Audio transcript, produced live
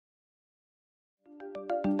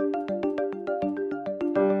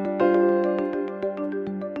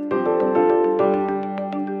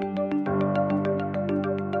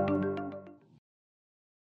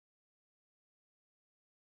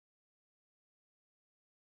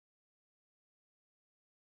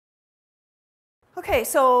Okay,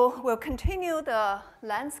 so we'll continue the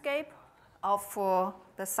landscape of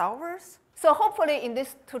the solvers. So hopefully in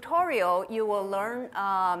this tutorial, you will learn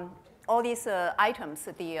all these items,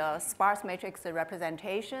 the sparse matrix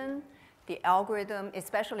representation, the algorithm,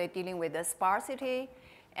 especially dealing with the sparsity,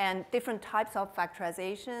 and different types of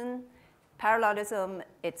factorization, parallelism,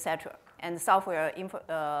 etc., and software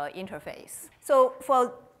interface. So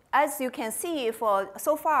as you can see,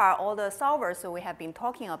 so far, all the solvers we have been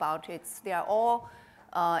talking about, they are all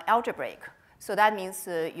algebraic. So that means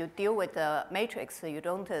you deal with the matrix. You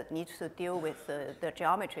don't need to deal with the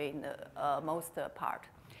geometry in the most part.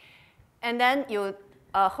 And then you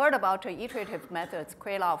heard about iterative methods,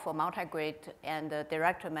 Krylov for multigrid, and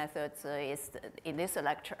direct methods is in this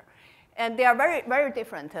lecture. And they are very, very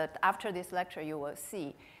different. After this lecture, you will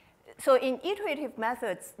see. So in iterative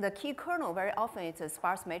methods, the key kernel very often is a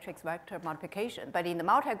sparse matrix vector multiplication. But in the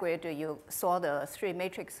multigrid, you saw the three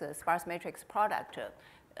matrix, sparse matrix product.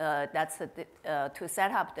 That's to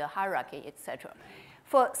set up the hierarchy, etc.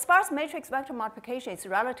 For sparse matrix vector multiplication, it's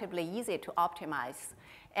relatively easy to optimize.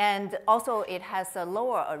 And also, it has a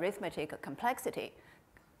lower arithmetic complexity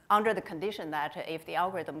under the condition that if the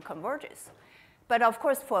algorithm converges. But of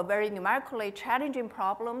course, for very numerically challenging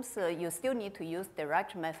problems, you still need to use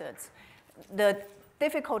direct methods. The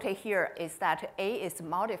difficulty here is that A is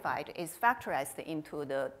modified, is factorized into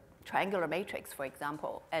the triangular matrix, for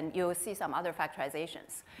example, and you'll see some other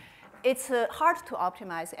factorizations. It's hard to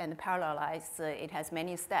optimize and parallelize. It has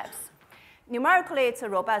many steps. Numerically, it's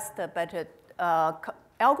robust, but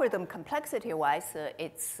algorithm complexity-wise,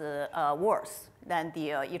 it's worse than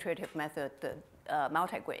the iterative method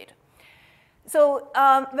multigrid. So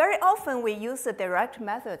very often we use the direct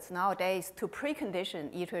methods nowadays to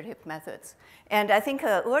precondition iterative methods. And I think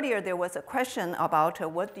earlier there was a question about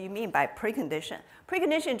what do you mean by precondition?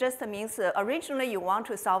 Precondition just means originally you want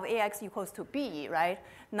to solve AX equals to B, right?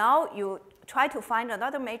 Now you try to find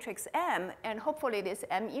another matrix M, and hopefully this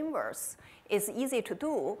M inverse is easy to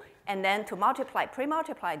do, and then to multiply,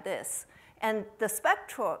 pre-multiply this. And the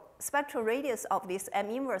spectral radius of this M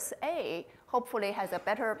inverse A hopefully has a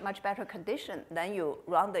much better condition than you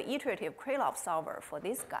run the iterative Krylov solver for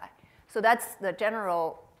this guy. So that's the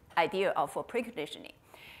general idea of preconditioning.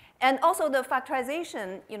 And also the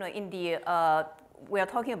factorization, in the, we are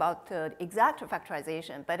talking about exact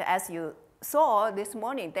factorization, but as you saw this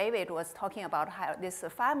morning, David was talking about this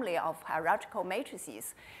family of hierarchical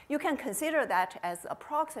matrices. You can consider that as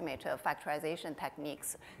approximate factorization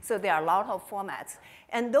techniques. So there are a lot of formats.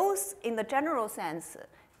 And those, in the general sense,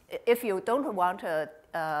 if you don't want a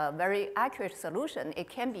very accurate solution, it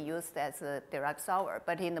can be used as a direct solver.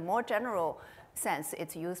 But in the more general sense,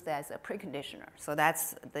 it's used as a preconditioner. So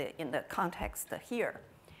that's in the context here.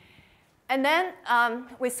 And then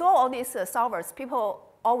we saw all these solvers. People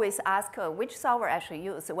always ask which solver I should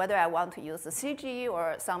use, whether I want to use a CG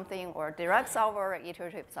or something, or direct solver or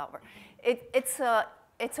iterative solver. It's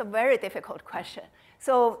a very difficult question.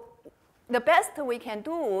 So the best we can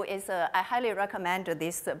do is I highly recommend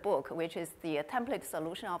this book, which is the Template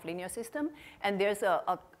Solution of Linear System. And there's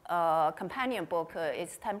a companion book,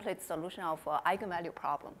 it's Template Solution of Eigenvalue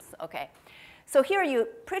Problems. Okay. So here you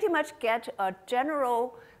pretty much get a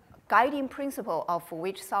general guiding principle of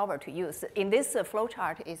which solver to use. In this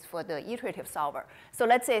flowchart is for the iterative solver. So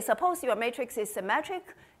let's say, suppose your matrix is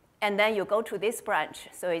symmetric, and then you go to this branch.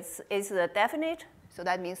 So it's definite. So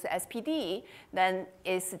that means the SPD. Then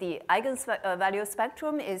is the eigenvalue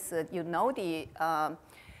spectrum is you know the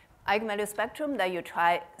eigenvalue spectrum. Then you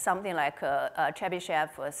try something like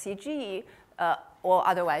Chebyshev CG. Or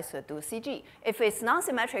otherwise do CG. If it's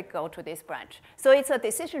non-symmetric, go to this branch. So it's a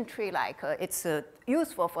decision tree-like. It's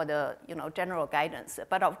useful for the general guidance.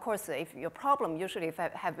 But of course, if your problem usually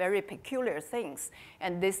have very peculiar things,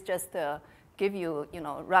 and this just give you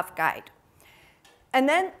rough guide. And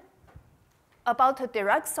then about a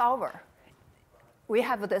direct solver, we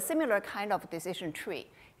have the similar kind of decision tree.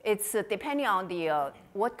 It's depending on the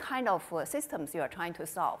what kind of systems you are trying to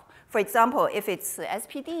solve. For example, if it's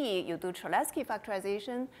SPD, you do Cholesky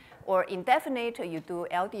factorization, or indefinite, you do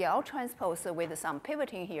LDL transpose with some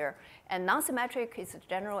pivoting here. And non-symmetric is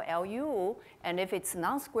general LU. And if it's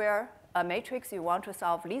non-square matrix, you want to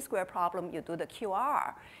solve least square problem, you do the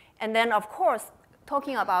QR. And then, of course,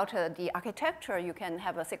 talking about the architecture, you can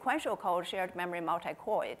have a sequential code, shared memory,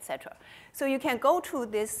 multi-core, etc. So you can go to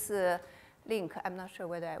this link. I'm not sure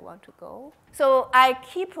whether I want to go. So I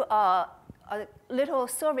keep a little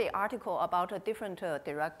survey article about different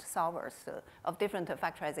direct solvers of different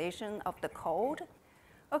factorization of the code.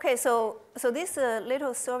 Okay, so this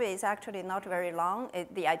little survey is actually not very long.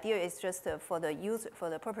 The idea is just for the user, for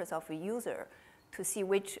the purpose of a user to see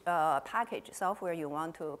which package software you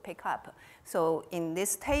want to pick up. So in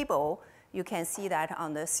this table, you can see that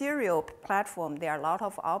on the serial platform, there are a lot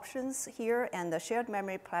of options here, and the shared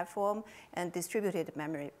memory platform and distributed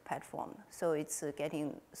memory platform. So it's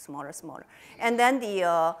getting smaller, smaller. And then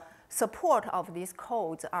the support of these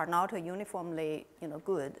codes are not uniformly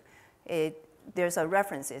good. There's a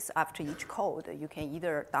references after each code. You can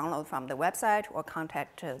either download from the website or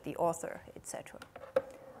contact the author, etc.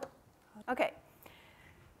 Okay.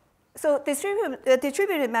 So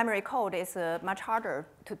distributed memory code is much harder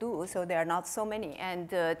to do, so there are not so many.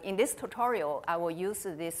 And in this tutorial, I will use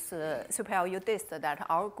this SuperLU disk that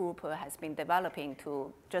our group has been developing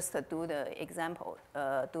to just do the example,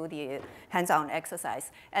 do the hands-on exercise.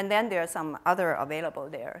 And then there are some other available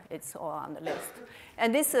there. It's all on the list.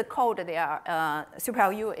 And this code,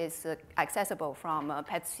 SuperLU is accessible from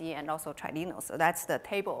PET-C and also Trilino. So that's the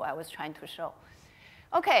table I was trying to show.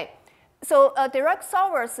 Okay. So direct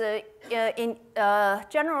solvers,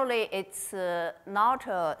 generally, it's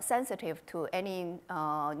not sensitive to any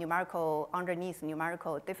underneath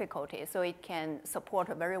numerical difficulty. So it can support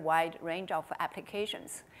a very wide range of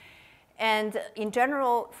applications. And in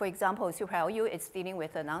general, for example, SuperLU is dealing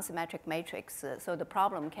with a non-symmetric matrix. So the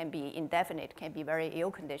problem can be indefinite, can be very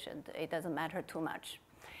ill-conditioned. It doesn't matter too much.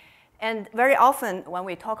 And very often, when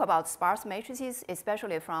we talk about sparse matrices,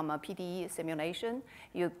 especially from a PDE simulation,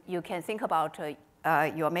 you can think about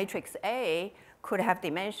your matrix A could have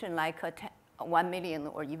dimension like 1 million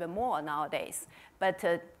or even more nowadays. But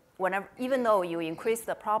even though you increase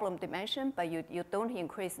the problem dimension, but you don't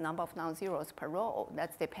increase the number of non-zeros per row,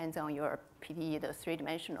 that depends on your PDE, the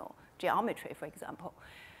three-dimensional geometry, for example.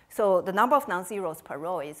 So the number of non-zeros per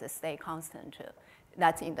row is a stay constant.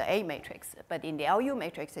 That's in the A matrix. But in the LU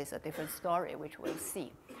matrix, it's a different story, which we'll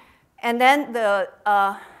see. And then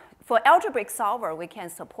for algebraic solver, we can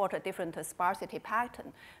support a different sparsity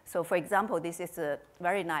pattern. So for example, this is a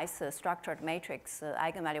very nice structured matrix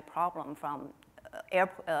eigenvalue problem from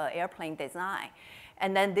airplane design.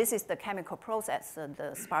 And then this is the chemical process,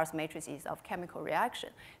 the sparse matrices of chemical reaction.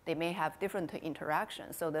 They may have different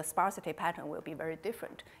interactions, so the sparsity pattern will be very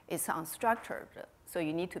different. It's unstructured, so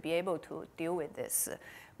you need to be able to deal with this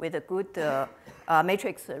with a good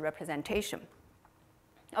matrix representation.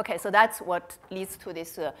 Okay, so that's what leads to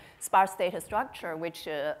this sparse data structure, which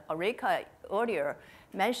Ulrika earlier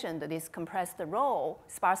mentioned, this compressed row,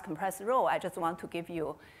 sparse compressed row. I just want to give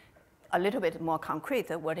you a little bit more concrete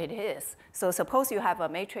what it is. So suppose you have a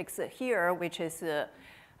matrix here, which is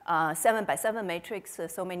 7 by 7 matrix,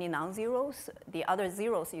 so many non-zeros. The other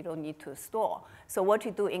zeros you don't need to store. So what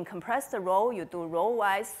you do in compressed row, you do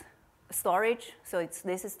row-wise storage. So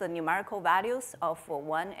this is the numerical values of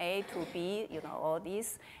 1A, 2B, all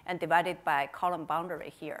these, and divided by column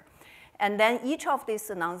boundary here. And then each of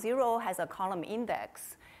these non-zero has a column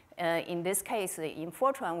index. In this case, in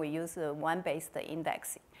Fortran, we use a one-based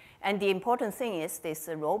index. And the important thing is this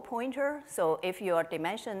row pointer. So if your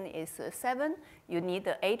dimension is 7, you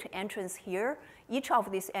need 8 entrants here. Each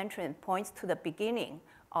of these entrants points to the beginning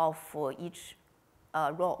of each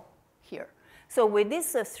row here. So with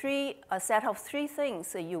this set of 3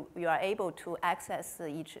 things, you are able to access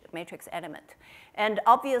each matrix element. And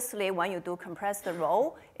obviously, when you do compressed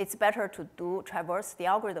row, it's better to do the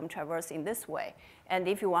algorithm traverse in this way. And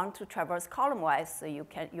if you want to traverse column-wise,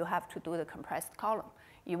 you have to do the compressed column.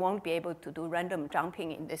 You won't be able to do random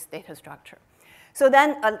jumping in this data structure. So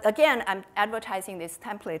then, again, I'm advertising this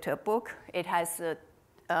template book. It has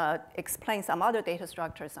explained some other data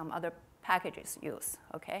structures, some other packages used,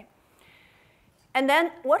 okay? And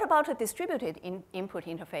then what about a distributed input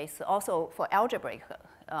interface? Also for algebraic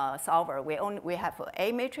solver, we have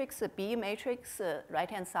A matrix, B matrix,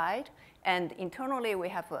 right-hand side, and internally we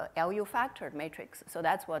have a LU factored matrix. So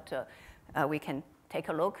that's what we can take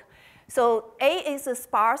a look. So A is a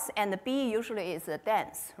sparse, and B usually is a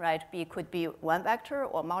dense, right? B could be one vector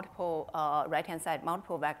or multiple, right-hand side,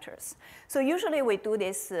 multiple vectors. So usually we do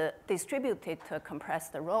this distributed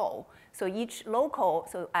compressed row. So each local,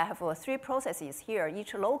 so I have 3 processes here.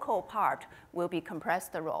 Each local part will be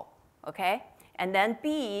compressed row, okay? And then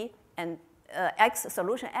B and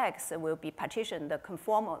solution X will be partitioned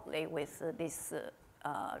conformally with this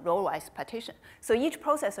row-wise partition. So each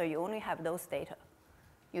processor, you only have those data.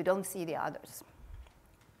 You don't see the others.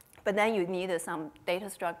 But then you need some data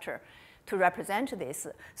structure to represent this.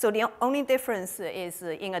 So the only difference is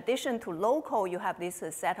in addition to local, you have this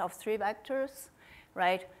set of 3 vectors,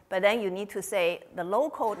 right? But then you need to say the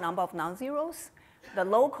local number of non-zeros, the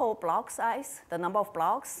local block size, the number of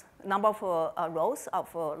blocks, number of rows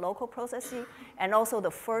of local processing, and also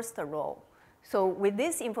the first row. So with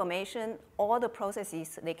this information, all the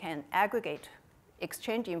processes, they can aggregate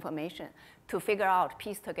exchange information to figure out,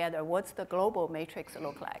 piece together, what's the global matrix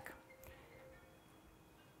look like.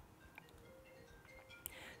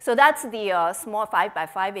 So that's the small 5 by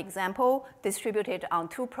 5 example distributed on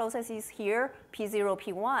 2 processes here, P0,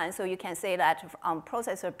 P1. So you can say that on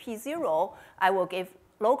processor P0, I will give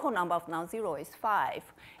local number of non-zero is 5.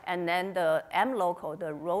 And then the M local,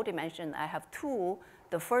 the row dimension, I have 2.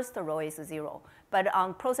 The first row is 0. But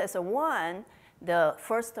on processor 1, the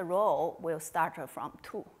first row will start from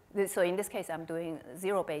 2. So in this case, I'm doing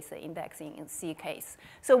zero-based indexing in C case.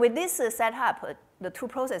 So with this setup, the 2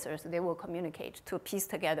 processors, they will communicate to piece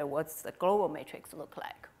together what's the global matrix look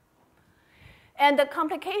like. And the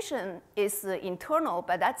complication is internal,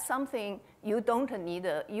 but that's something you don't need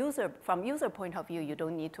from user point of view, you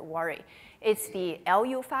don't need to worry. It's the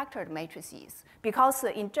LU factored matrices. Because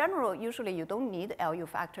in general, usually you don't need LU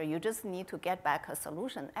factor, you just need to get back a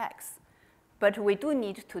solution X. But we do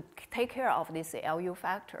need to take care of this LU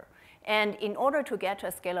factor. And in order to get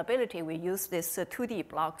a scalability, we use this 2D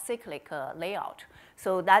block cyclic layout.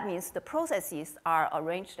 So that means the processes are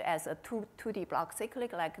arranged as a 2D block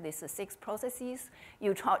cyclic, like these 6 processes.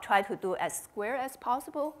 You try to do as square as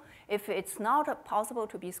possible. If it's not possible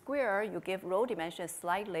to be square, you give row dimension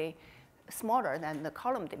slightly smaller than the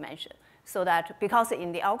column dimension. So that, because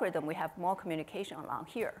in the algorithm, we have more communication along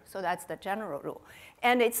here. So that's the general rule.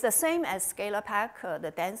 And it's the same as ScalarPack,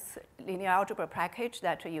 the dense linear algebra package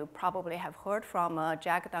that you probably have heard from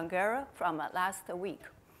Jack Dangera from last week.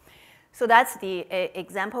 So that's the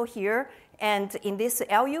example here. And in this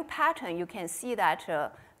LU pattern, you can see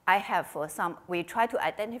that I have we try to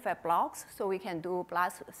identify blocks, so we can do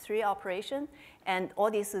 +3 operation. And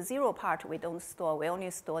all this 0 part we don't store. We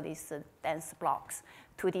only store these dense blocks,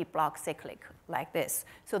 2D block cyclic, like this.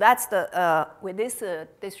 So that's the, with this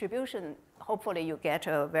distribution, hopefully you get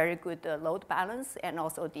a very good load balance, and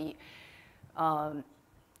also the,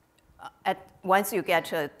 once you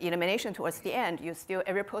get elimination towards the end,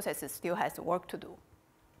 every process still has work to do.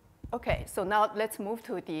 Okay, so now let's move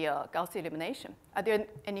to the Gauss elimination. Are there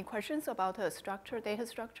any questions about structure, data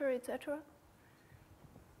structure, etc.?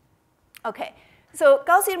 Okay, so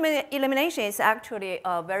Gauss elimination is actually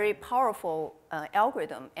a very powerful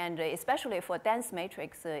algorithm, and especially for dense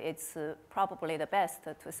matrix, it's probably the best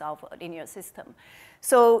to solve a linear system.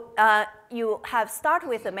 So you have start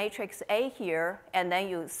with the matrix A here, and then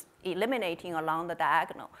you eliminating along the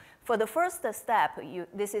diagonal. For the first step,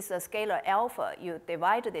 this is a scalar alpha. You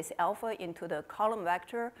divide this alpha into the column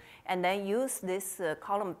vector, and then use this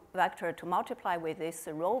column vector to multiply with this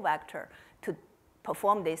row vector to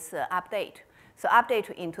perform this update. So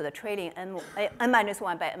update into the trailing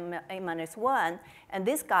n-1 by n-1, and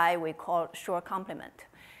this guy we call short complement.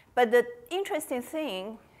 But the interesting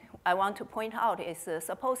thing I want to point out is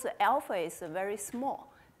suppose alpha is very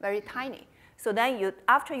small, very tiny. So then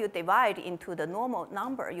after you divide into the normal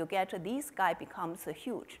number, you get this guy becomes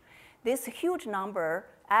huge. This huge number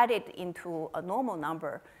added into a normal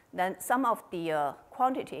number, then some of the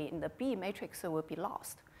quantity in the B matrix will be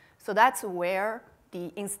lost. So that's where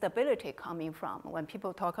the instability coming from when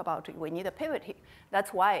people talk about we need a pivot.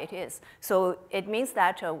 That's why it is. So it means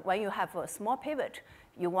that when you have a small pivot,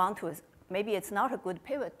 you want to, maybe it's not a good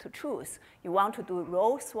pivot to choose. You want to do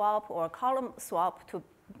row swap or column swap to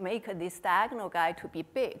make this diagonal guy to be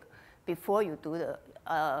big before you do the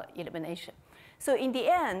elimination. So in the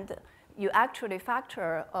end, you actually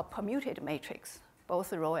factor a permuted matrix,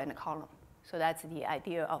 both row and column. So that's the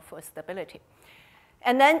idea of stability.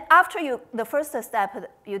 And then after the first step,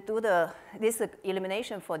 you do this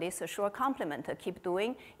elimination for this short complement, keep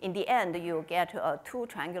doing. In the end, you get 2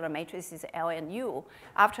 triangular matrices, L and U.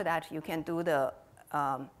 After that, you can do the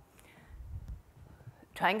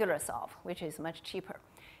triangular solve, which is much cheaper.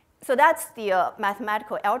 So that's the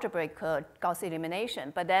mathematical algebraic Gauss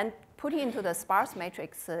elimination. But then put into the sparse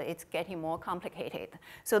matrix, it's getting more complicated.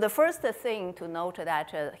 So the first thing to note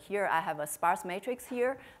that here I have a sparse matrix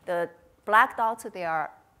here. The black dots, they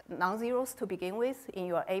are non-zeros to begin with in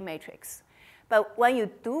your A matrix. But when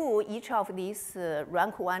you do each of these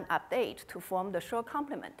rank 1 update to form the short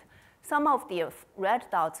complement, some of the red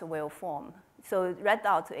dots will form. So red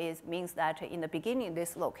dot means that in the beginning,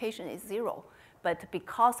 this location is 0. But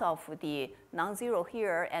because of the non-zero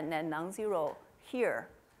here and then non-zero here,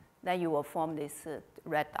 then you will form this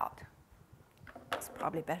red dot. It's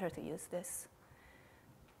probably better to use this.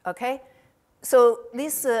 Okay? So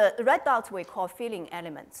these red dots we call filling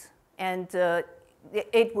elements. And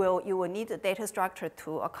you will need a data structure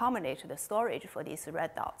to accommodate the storage for these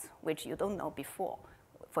red dots, which you don't know before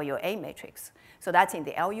for your A matrix. So that's in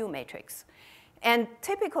the LU matrix. And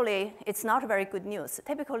typically, it's not very good news.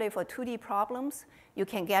 Typically, for 2D problems, you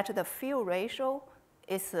can get the field ratio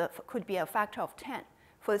could be a factor of 10.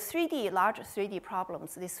 For 3D, large 3D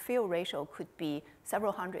problems, this field ratio could be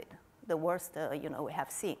several hundred, the worst we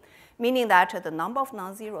have seen. Meaning that the number of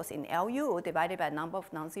non-zeros in LU divided by number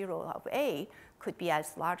of non-zeros of A could be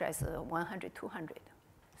as large as 100, 200.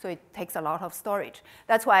 So it takes a lot of storage.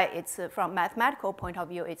 That's why it's, from mathematical point of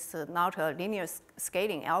view, it's not a linear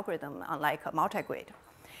scaling algorithm, unlike a multigrid.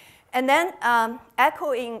 And then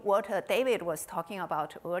echoing what David was talking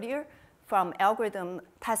about earlier, from algorithm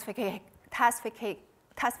taskification,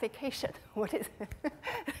 what is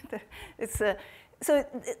it? So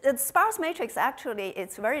the sparse matrix, actually,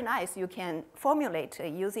 it's very nice. You can formulate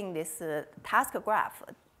using this task graph,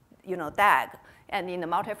 DAG. And in the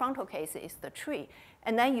multifrontal case, it's the tree.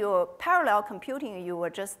 And then your parallel computing, you will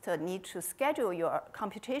just need to schedule your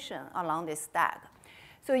computation along this DAG.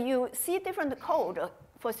 So you see different code.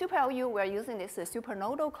 For SuperLU, we're using this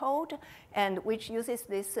supernodal code, and which uses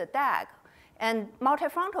this DAG. And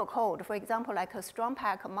multifrontal code, for example, like a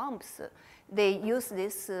Strompak MUMPS, they use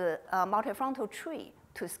this multifrontal tree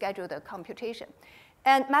to schedule the computation.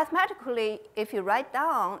 And mathematically, if you write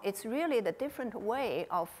down, it's really the different way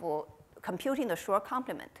of computing the short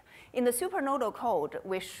complement. In the supernodal code,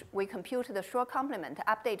 which we compute the short complement,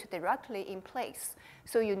 update directly in place,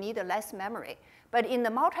 so you need less memory. But in the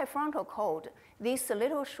multifrontal code, these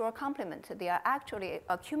little short complements, they are actually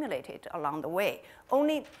accumulated along the way.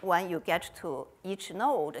 Only when you get to each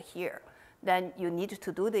node here, then you need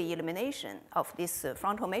to do the elimination of this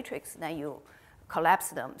frontal matrix, then you collapse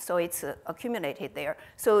them. So it's accumulated there.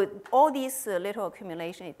 So all these little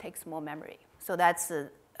accumulation, it takes more memory. So that's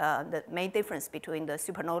the main difference between the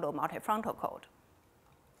supernodal multifrontal code.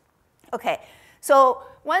 Okay, so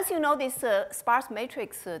once you know this sparse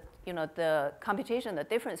matrix, the computation, the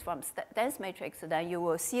difference from dense matrix, then you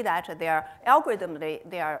will see that they are algorithmically,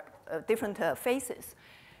 they are different phases.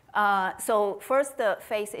 So first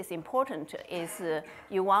phase is important, is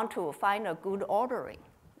you want to find a good ordering,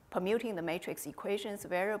 permuting the matrix equations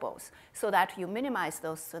variables, so that you minimize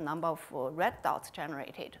those number of red dots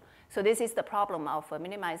generated. So this is the problem of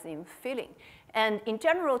minimizing filling. And in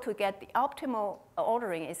general, to get the optimal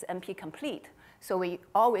ordering is NP complete. So we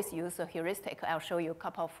always use a heuristic. I'll show you a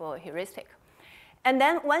couple of heuristic. And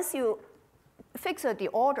then once you fix the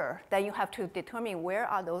order, then you have to determine where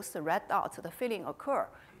are those red dots, the filling occur,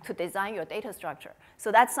 to design your data structure. So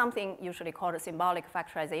that's something usually called a symbolic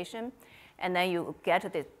factorization. And then you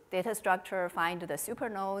get the data structure, find the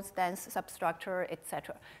supernodes, dense substructure, et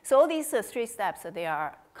cetera. So all these 3 steps, they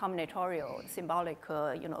are combinatorial, symbolic,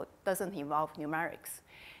 doesn't involve numerics.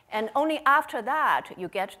 And only after that, you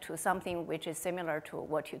get to something which is similar to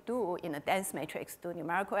what you do in a dense matrix, do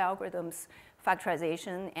numerical algorithms,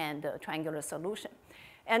 factorization, and triangular solution.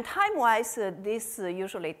 And time-wise, this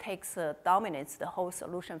usually dominates the whole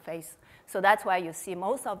solution phase. So that's why you see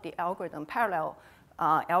most of the parallel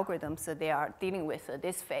algorithms, they are dealing with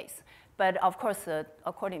this phase. But of course,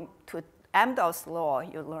 according to Amdahl's law,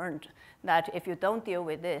 you learned that if you don't deal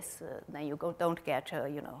with this, then you don't get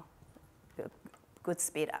good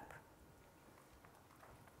speed up.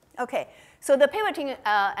 Okay, so the pivoting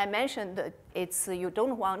I mentioned, it's you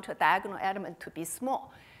don't want a diagonal element to be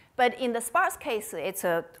small. But in the sparse case, it's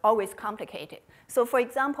always complicated. So for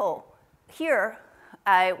example, here,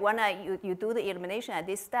 when you do the elimination at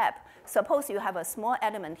this step, suppose you have a small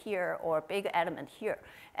element here or a big element here,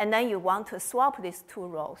 and then you want to swap these 2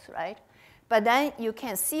 rows, right? But then you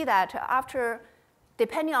can see that after,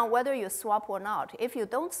 depending on whether you swap or not, if you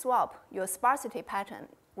don't swap, your sparsity pattern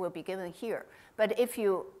will be given here. But if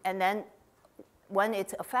you, and then when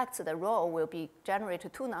it affects the row, will be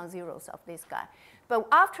generated 2 non-zeros of this guy. But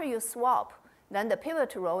after you swap, then the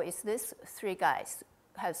pivot row is this 3 guys,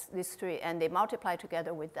 has these 3, and they multiply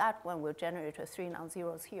together with that one will generate 3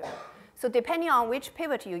 non-zeros here. So depending on which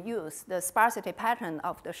pivot you use, the sparsity pattern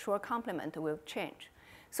of the short complement will change.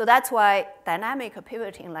 So that's why dynamic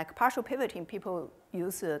pivoting, like partial pivoting, people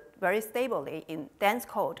use very stably in dense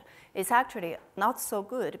code. It's actually not so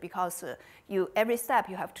good because every step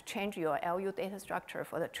you have to change your LU data structure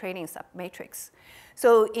for the training submatrix.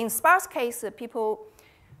 So in sparse case, people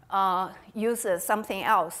use something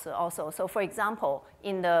else also. So for example,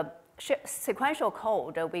 in the sequential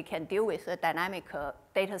code, we can deal with the dynamic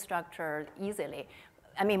data structure easily.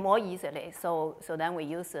 More easily, so then we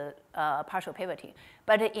use partial pivoting.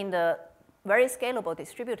 But in the very scalable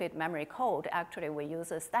distributed memory code, actually we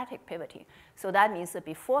use static pivoting. So that means that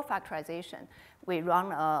before factorization, we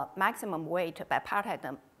run a maximum weight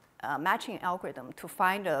bipartite matching algorithm to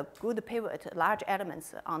find a good pivot, large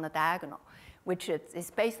elements on the diagonal. which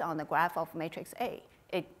is based on the graph of matrix A.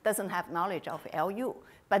 It doesn't have knowledge of LU.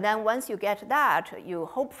 But then once you get that, you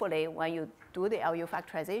hopefully, when you do the LU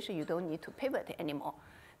factorization, you don't need to pivot anymore.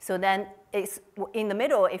 So then it's in the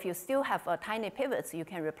middle, if you still have tiny pivots, you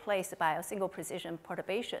can replace by a single precision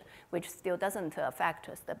perturbation, which still doesn't affect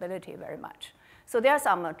stability very much. So there are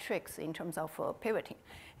some tricks in terms of pivoting.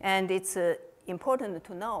 And it's important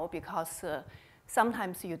to know because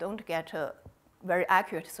sometimes you don't get a very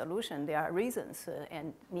accurate solution. There are reasons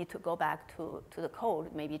and need to go back to the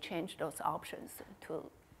code, maybe change those options to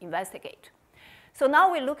investigate. So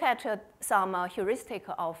now we look at some heuristic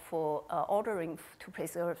of ordering to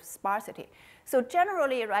preserve sparsity. So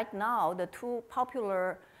generally right now, the two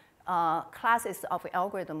popular classes of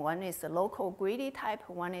algorithm, one is a local greedy type,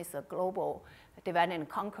 one is a global divide and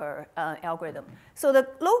conquer algorithm. So the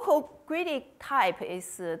local greedy type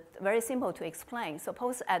is very simple to explain.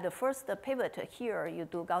 Suppose at the first pivot here, you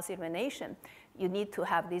do Gauss elimination. You need to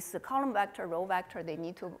have this column vector, row vector, they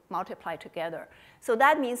need to multiply together. So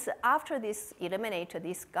that means after this eliminate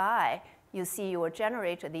this guy, you see you will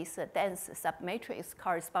generate this dense submatrix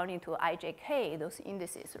corresponding to IJK, those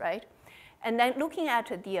indices, right? And then looking at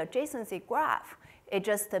the adjacency graph, it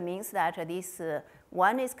just means that this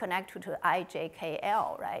one is connected to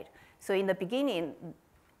IJKL, right? So in the beginning,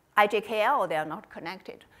 IJKL, they are not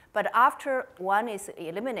connected. But after one is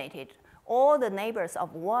eliminated, all the neighbors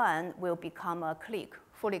of one will become a clique,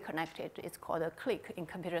 fully connected. It's called a clique in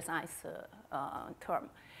computer science term.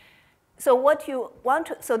 So what you want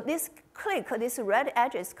to, so this clique, these red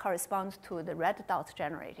edges corresponds to the red dots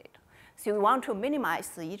generated. So you want to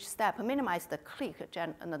minimize each step, minimize the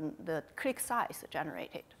clique size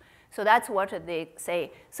generated. So that's what they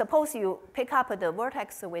say. Suppose you pick up the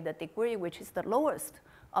vertex with the degree which is the lowest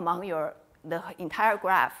among the entire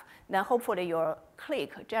graph, then hopefully your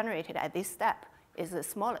clique generated at this step is the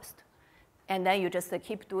smallest. And then you just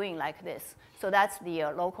keep doing like this. So that's the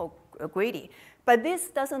local greedy. But this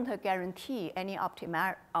doesn't guarantee any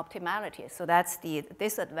optimality. So that's the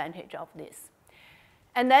disadvantage of this.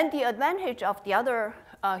 And then the advantage of the other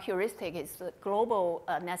heuristic is the global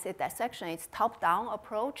nested dissection. It's top-down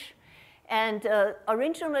approach. And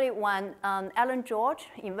originally, when Alan George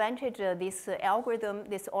invented this algorithm,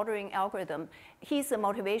 this ordering algorithm, his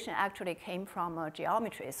motivation actually came from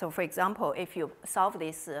geometry. So for example, if you solve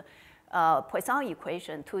this Poisson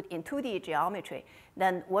equation in 2D geometry,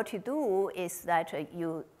 then what you do is that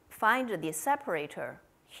you find the separator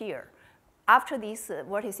here. After these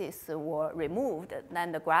vertices were removed,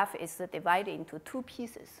 then the graph is divided into two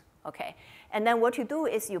pieces, okay? And then what you do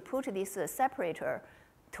is you put this separator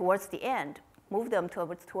towards the end, move them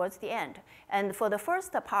towards the end. And for the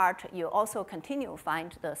first part, you also continue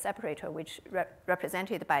find the separator, which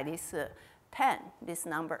represented by this 10, this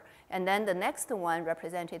number. And then the next one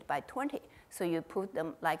represented by 20. So you put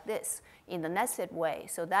them like this in the nested way.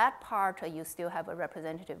 So that part, you still have a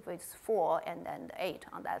representative with 4 and then 8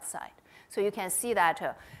 on that side. So you can see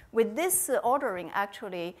that with this ordering,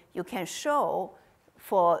 actually, you can show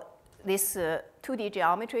for this 2D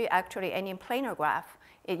geometry, actually any planar graph,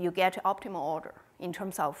 you get optimal order in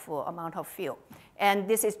terms of amount of field. And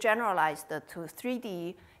this is generalized to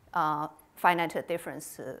 3D finite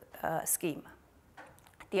difference scheme.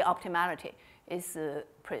 The optimality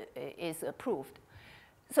is proved.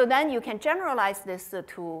 So then you can generalize this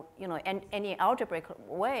to any algebraic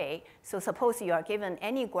way. So suppose you are given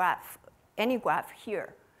any graph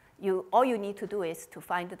here. All you need to do is to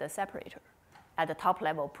find the separator at the top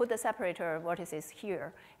level. Put the separator vertices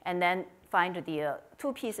here, and then find the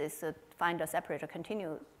two pieces. Find the separator.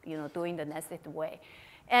 Continue doing the nested way,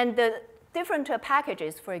 and the different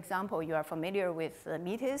packages. For example, you are familiar with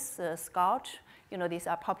Metis, Scotch. These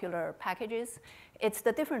are popular packages. It's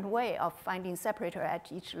the different way of finding separator at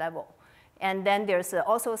each level. And then there's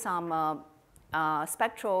also some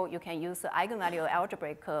spectral. You can use eigenvalue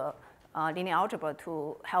algebraic linear algebra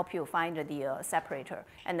to help you find the separator.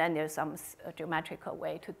 And then there's some geometrical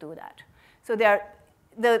way to do that. So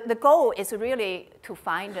the goal is really to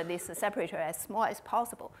find this separator as small as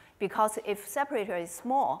possible. Because if separator is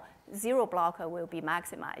small, zero block will be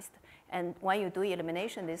maximized. And when you do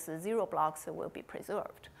elimination, these zero blocks will be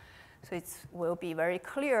preserved. So it will be very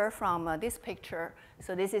clear from this picture.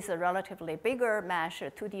 So this is a relatively bigger mesh,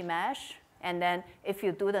 a 2D mesh. And then if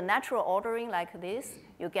you do the natural ordering like this,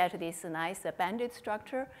 you get this nice banded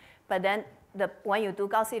structure. But then when you do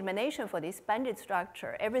Gauss elimination for this banded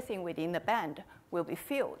structure, everything within the band will be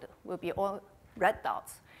filled, will be all red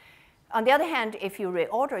dots. On the other hand, if you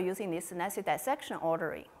reorder using this nested dissection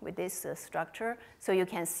ordering with this structure, so you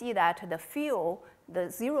can see that the field, the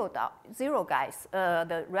zero guys,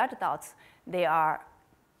 the red dots, they are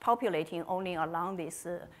populating only along this,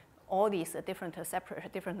 all these different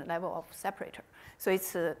level of separator. So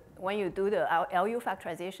it's, when you do the LU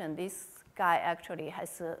factorization, this guy actually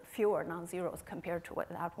has fewer non-zeros compared to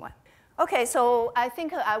that one. Okay, so I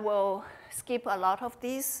think I will skip a lot of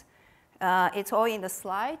these. It's all in the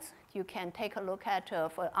slides. You can take a look at,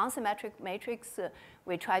 for unsymmetric matrix,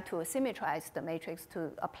 we try to symmetrize the matrix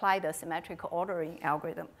to apply the symmetric ordering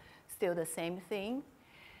algorithm. Still the same thing.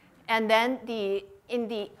 And then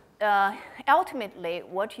ultimately,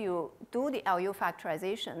 what you do the LU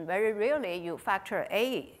factorization, very rarely you factor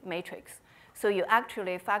a matrix. So you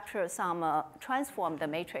actually factor some transformed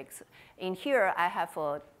matrix. In here, I have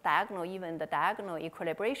a diagonal, even the diagonal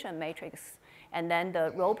equilibration matrix, and then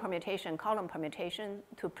the row permutation, column permutation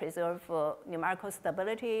to preserve numerical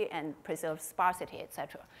stability and preserve sparsity, et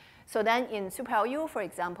cetera. So then in super LU, for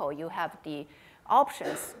example, you have the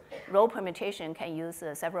options. Row permutation can use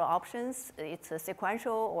several options. It's a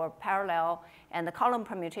sequential or parallel, and the column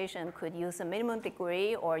permutation could use a minimum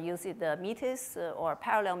degree or use the metis or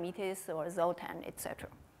parallel metis or Zoltan, et cetera.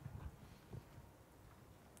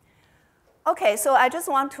 Okay, so I just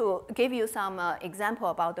want to give you some example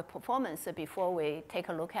about the performance before we take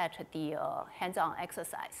a look at the hands-on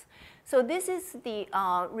exercise. So this is the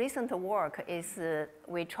recent work is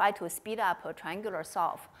we try to speed up a triangular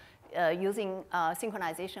solve using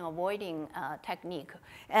synchronization avoiding technique.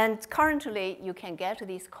 And currently, you can get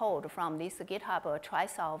this code from this GitHub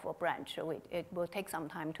TriSolve branch. It will take some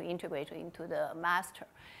time to integrate into the master.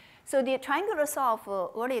 So the triangular solve,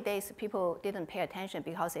 early days, people didn't pay attention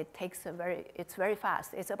because it takes it's very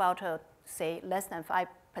fast. It's about, say, less than 5%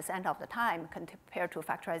 of the time compared to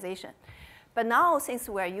factorization. But now, since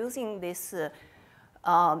we're using this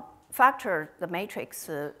factor the matrix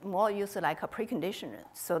more used like a precondition.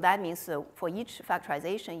 So that means for each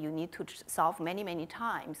factorization, you need to solve many, many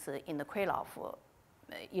times in the Krylov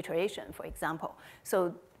iteration, for example.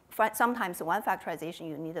 So sometimes one factorization,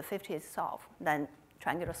 you need a 50th solve, then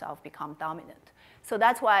triangular solve become dominant. So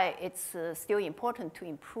that's why it's still important to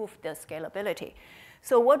improve the scalability.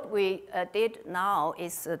 So what we did now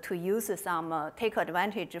is to use some,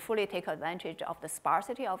 fully take advantage of the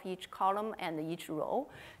sparsity of each column and each row.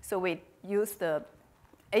 So we use the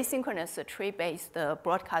asynchronous tree-based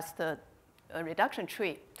broadcast reduction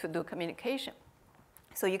tree to do communication.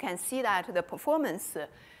 So you can see that the performance,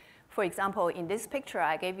 for example, in this picture,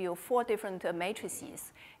 I gave you 4 different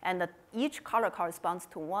matrices, and each color corresponds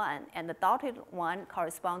to 1, and the dotted one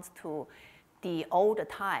corresponds to the old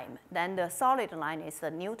time. Then the solid line is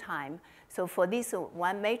the new time. So for this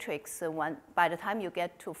one matrix, by the time you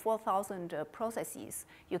get to 4,000 processes,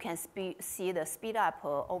 you can see the speed up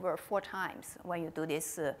over 4 times when you do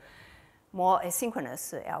this more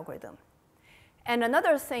asynchronous algorithm. And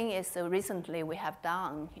another thing is recently we have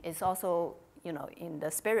done is also, in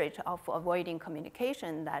the spirit of avoiding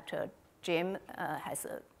communication that Jim has,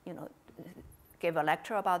 gave a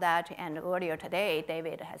lecture about that, and earlier today,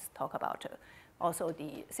 David has talked about also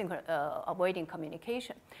the avoiding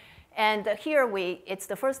communication. And here it's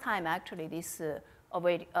the first time actually this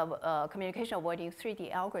communication avoiding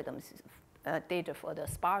 3D algorithms did for the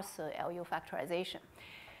sparse LU factorization.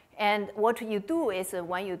 And what you do is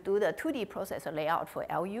when you do the 2D processor layout for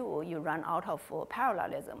LU, you run out of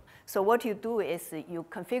parallelism. So what you do is you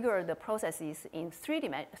configure the processes in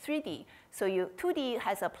 3D. So 2D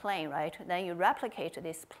has a plane, right? Then you replicate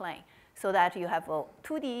this plane so that you have a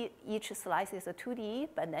 2D, each slice is a 2D,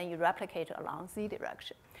 but then you replicate along Z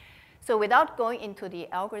direction. So without going into the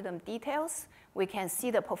algorithm details, we can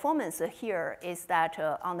see the performance here is that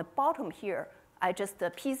on the bottom here, I just the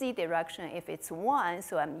PZ direction, if it's 1,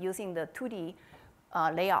 so I'm using the 2D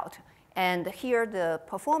layout. And here the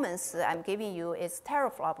performance I'm giving you is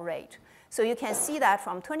teraflop rate. So you can see that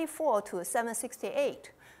from 24 to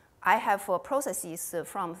 768, I have processes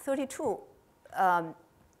from 32,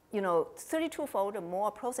 32-fold more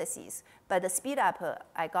processes, but the speed up,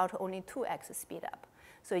 I got only 2x speed up.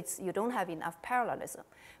 So you don't have enough parallelism.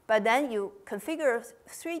 But then you configure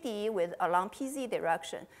 3D along PZ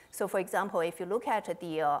direction. So for example, if you look at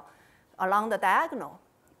along the diagonal,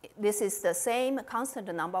 this is the same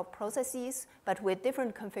constant number of processes, but with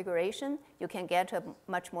different configuration, you can get a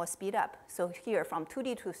much more speed up. So here, from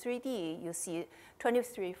 2D to 3D, you see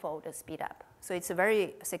 23-fold speed up. So it's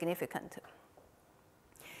very significant.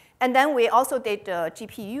 And then we also did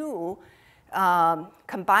GPU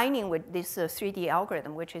combining with this 3D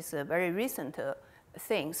algorithm, which is a very recent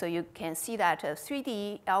thing. So you can see that a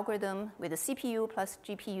 3D algorithm with a CPU plus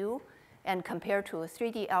GPU, and compared to a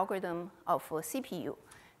 3D algorithm of a CPU,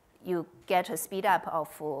 you get a speed up of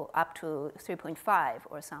up to 3.5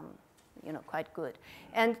 or some quite good.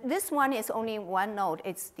 And this one is only one node.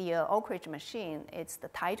 It's the Oak Ridge machine. It's the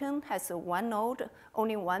Titan, has one node,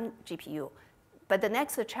 only one GPU. But the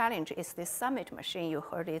next challenge is this Summit machine. You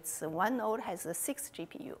heard it's one node has 6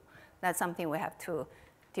 GPU. That's something we have to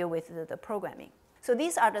deal with the programming. So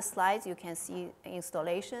these are the slides. You can see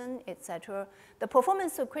installation, et cetera. The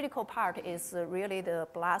performance critical part is really the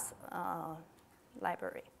BLAST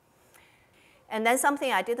library. And then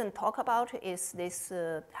something I didn't talk about is this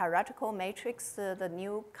hierarchical matrix, the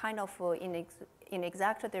new kind of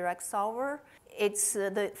inexact direct solver. It's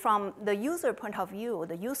from the user point of view,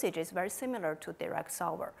 the usage is very similar to direct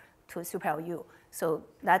solver, to SuperLU. So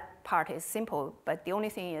that part is simple, but the only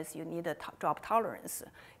thing is you need a drop tolerance.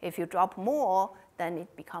 If you drop more, then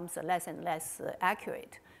it becomes less and less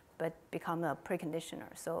accurate, but become a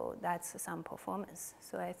preconditioner. So that's some performance.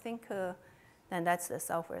 So I think then that's the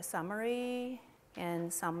software summary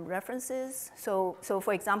and some references. So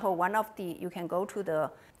for example, you can go to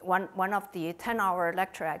the one of the 10-hour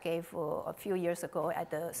lecture I gave a few years ago at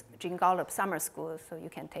the Jean Golub Summer School. So you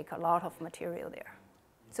can take a lot of material there.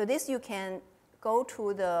 So this you can go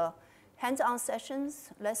to the hands-on sessions,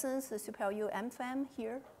 lessons, the SuperLU MFAM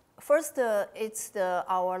here. First, it's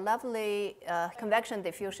our lovely convection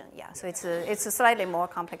diffusion. Yeah, so it's slightly more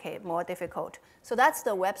complicated, more difficult. So that's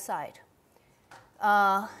the website.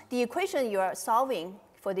 The equation you are solving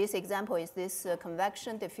for this example is this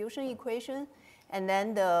convection diffusion equation. And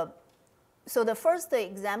then so the first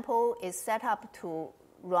example is set up to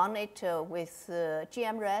run it with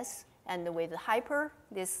GMRes and with Hyper,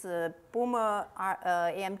 this Boomer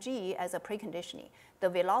AMG as a preconditioning. The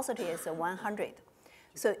velocity is 100.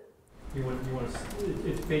 So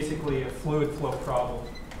it's basically a fluid flow problem.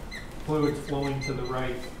 Fluid flowing to the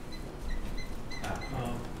right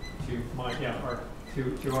to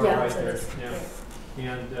our right there.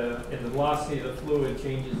 Yeah. And the velocity of the fluid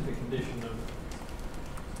changes the condition of.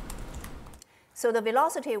 So the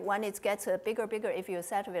velocity, when it gets bigger, if you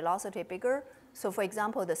set velocity bigger, so for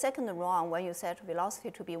example, the second run, when you set velocity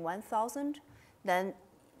to be 1,000, then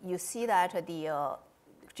you see that the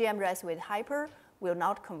GMRes with Hyper will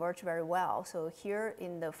not converge very well. So here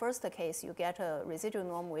in the first case, you get a residual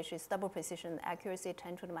norm, which is double precision accuracy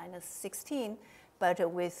 10 to the minus 16. But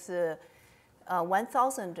with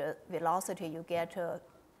 1,000 velocity, you get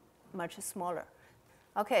much smaller.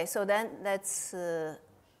 OK, so then let's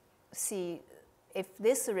see if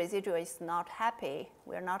this residual is not happy.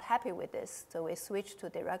 We're not happy with this, so we switch to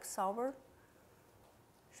direct solver.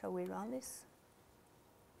 Shall we run this?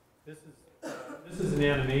 This is an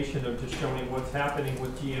animation of just showing what's happening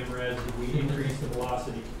with GMRes as we increase the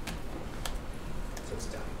velocity. So it's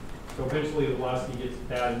down. So eventually the velocity gets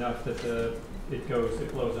bad enough that it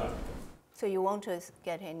blows up. So you won't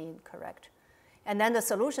get any correct. And then the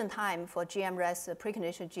solution time for GMRes,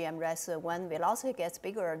 preconditioned GMRes, when velocity gets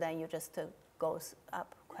bigger, then you just goes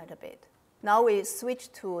up quite a bit. Now we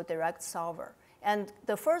switch to direct solver. And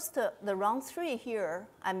the round 3 here,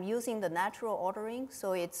 I'm using the natural ordering.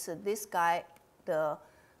 So it's this guy, the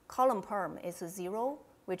column perm is 0,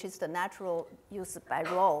 which is the natural used by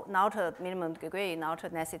row, not a minimum degree, not a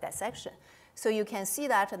nested dissection. So you can see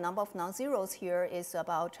that the number of non-zeros here is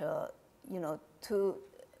about 2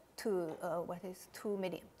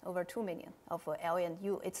 million, over 2 million of L and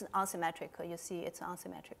U. It's unsymmetric. You see it's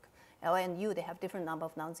unsymmetric. L and U, they have different number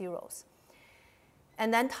of non-zeros.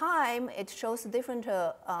 And then time, it shows different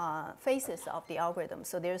phases of the algorithm.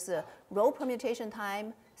 So there's a row permutation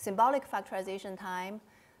time, symbolic factorization time,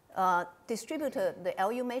 distributed the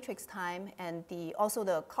LU matrix time, and also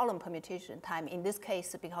the column permutation time. In this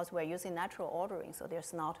case, because we're using natural ordering, so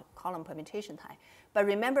there's not column permutation time. But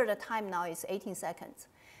remember the time now is 18 seconds.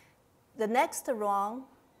 The next run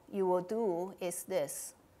you will do is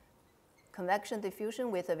this. Convection diffusion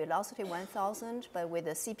with a velocity 1,000, but with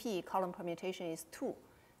the CP column permutation is 2,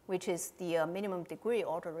 which is the minimum degree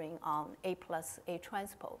ordering on A plus A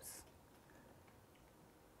transpose.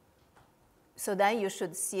 So then you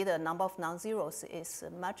should see the number of non-zeros is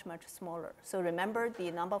much, much smaller. So remember the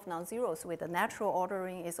number of non-zeros with the natural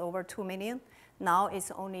ordering is over 2 million. Now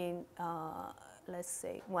it's only, let's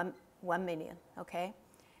say, 1 million, OK?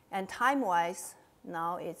 And time-wise,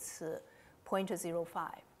 now it's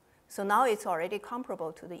 0.05. So now it's already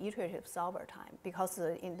comparable to the iterative solver time, because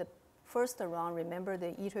in the first round, remember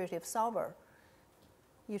the iterative solver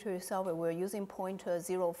we're using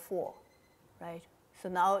 0.04, right? So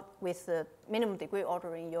now with the minimum degree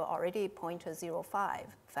ordering, you're already 0.05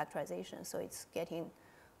 factorization, so it's getting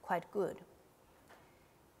quite good.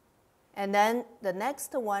 And then the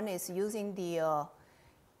next one is using the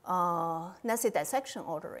nested dissection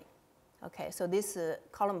ordering. Okay, so this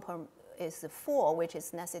column perm is 4, which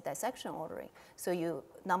is nested dissection ordering. So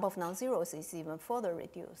number of non-zeros is even further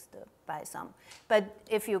reduced by some. But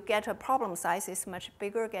if you get a problem size is much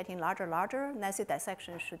bigger, getting larger, nested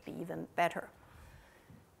dissection should be even better.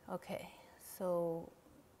 Okay, so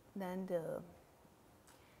then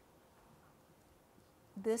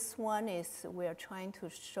this one is we're trying to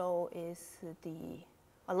show is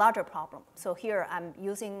a larger problem. So here I'm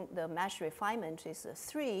using the mesh refinement is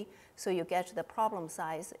 3, so you get the problem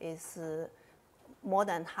size is more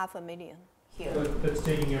than 500,000 here. So that's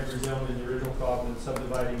taking every zone in the original problem and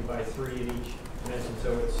subdividing by 3 in each dimension,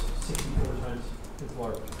 so it's 64 times as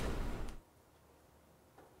large.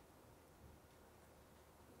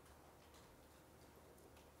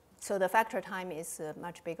 So the factor time is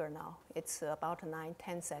much bigger now. It's about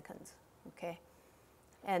 9-10 seconds, okay?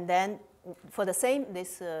 And then for the same,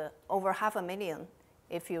 this over 500,000,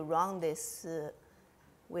 if you run this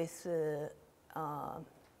with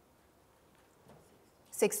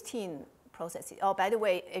 16 processes. Oh, by the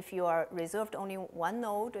way, if you are reserved only one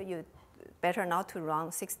node, you better not to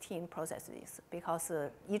run 16 processes because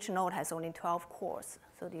each node has only 12 cores,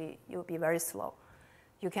 so you'll be very slow.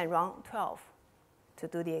 You can run 12 to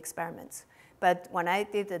do the experiments. But when I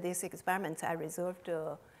did these experiments, I reserved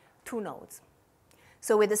 2 nodes.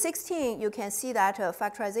 So with the 16, you can see that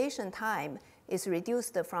factorization time is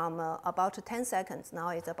reduced from about 10 seconds. Now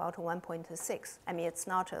it's about 1.6. I mean, it's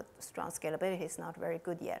not a strong scalability. It's not very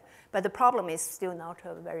good yet. But the problem is still not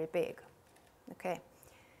very big. Okay.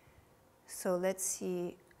 So let's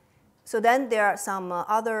see. So then there are some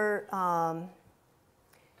other,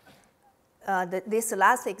 this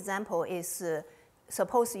last example is,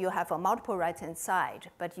 suppose you have a multiple right-hand side,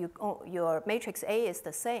 but your matrix A is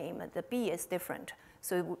the same, the B is different.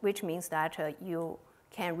 So which means that you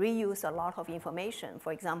can reuse a lot of information.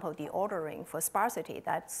 For example, the ordering for sparsity,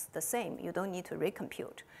 that's the same. You don't need to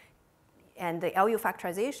recompute. And the LU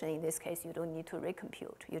factorization, in this case, you don't need to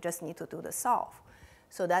recompute. You just need to do the solve.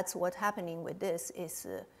 So that's what's happening with this is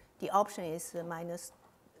the option is minus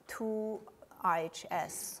 2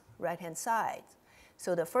 RHS right-hand side.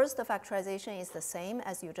 So the first factorization is the same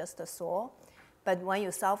as you just saw. But when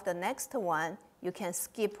you solve the next one, you can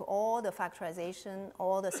skip all the factorization,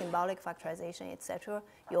 all the symbolic factorization, et cetera.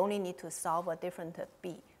 You only need to solve a different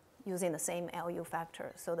B using the same LU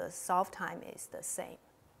factor. So the solve time is the same.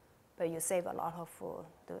 But you save a lot of,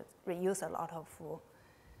 reuse a lot of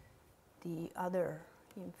the other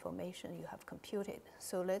information you have computed.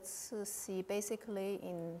 So let's see, basically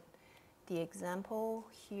in the example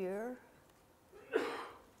here,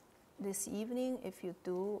 this evening, if you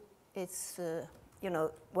do, it's,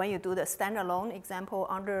 when you do the standalone example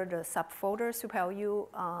under the subfolder SuperLU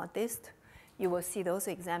dist, you will see those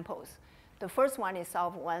examples. The first one is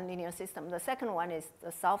solve one linear system. The second one is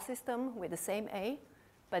the solve system with the same A,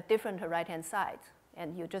 but different right-hand side.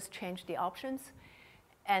 And you just change the options.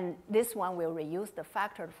 And this one will reuse the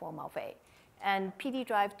factored form of A. And PD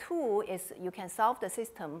drive 2 is you can solve the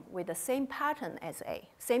system with the same pattern as A,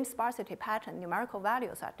 same sparsity pattern, numerical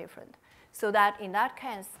values are different. So that in that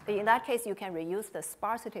case, you can reuse the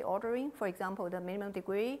sparsity ordering, for example, the minimum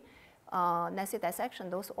degree, nested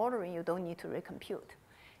dissection, those ordering you don't need to recompute.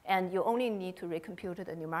 And you only need to recompute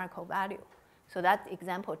the numerical value. So that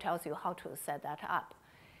example tells you how to set that up.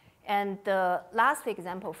 And the last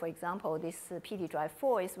example, for example, this PD drive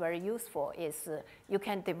 4 is very useful, is you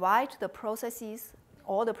can divide the processes,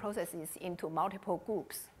 all the processes into multiple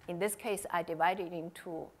groups. In this case, I divided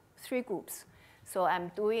into 3 groups. So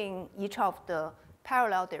I'm doing each of the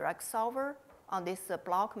parallel direct solver on this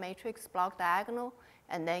block matrix, block diagonal,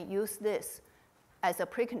 and then use this as a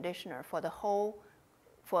preconditioner for the whole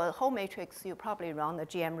matrix. You probably run the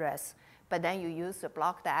GMRes, but then you use the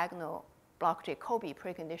block diagonal block Jacobi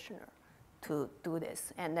preconditioner to do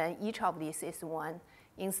this. And then each of these is one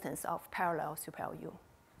instance of parallel SuperLU.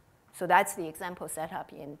 So that's the example set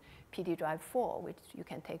up in PD drive 4, which you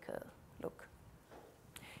can take a look.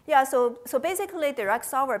 Yeah, so basically direct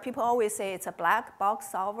solver, people always say it's a black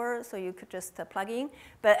box solver, so you could just plug in.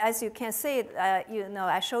 But as you can see,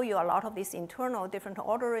 I show you a lot of these internal different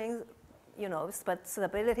ordering, but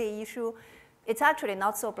stability issue. It's actually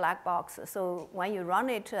not so black box. So when you run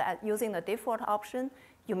it using the default option,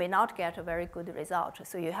 you may not get a very good result.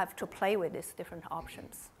 So you have to play with these different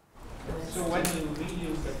options. So when you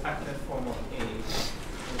reuse the factored form of A,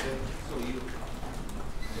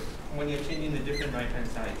 when you're changing the different right-hand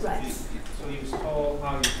sides, right. So you store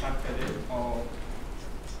how you factored it, or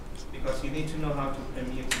because you need to know how to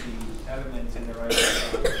permute the elements in the right-hand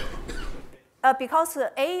side. Because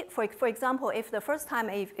A, for example, if the first time,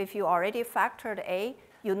 if you already factored A,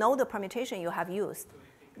 you know the permutation you have used.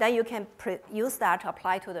 then you can use that to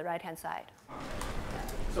apply to the right-hand side.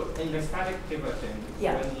 So in the static pivoting,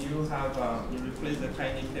 Yeah. when you have you replace the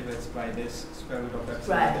tiny pivots by this square root of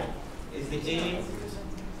epsilon, Right. is the A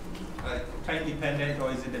time dependent,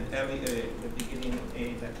 or is it the early the beginning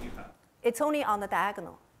A that you have? It's only on the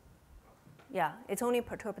diagonal. Yeah, it's only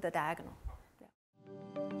perturbed the diagonal.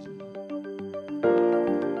 Yeah.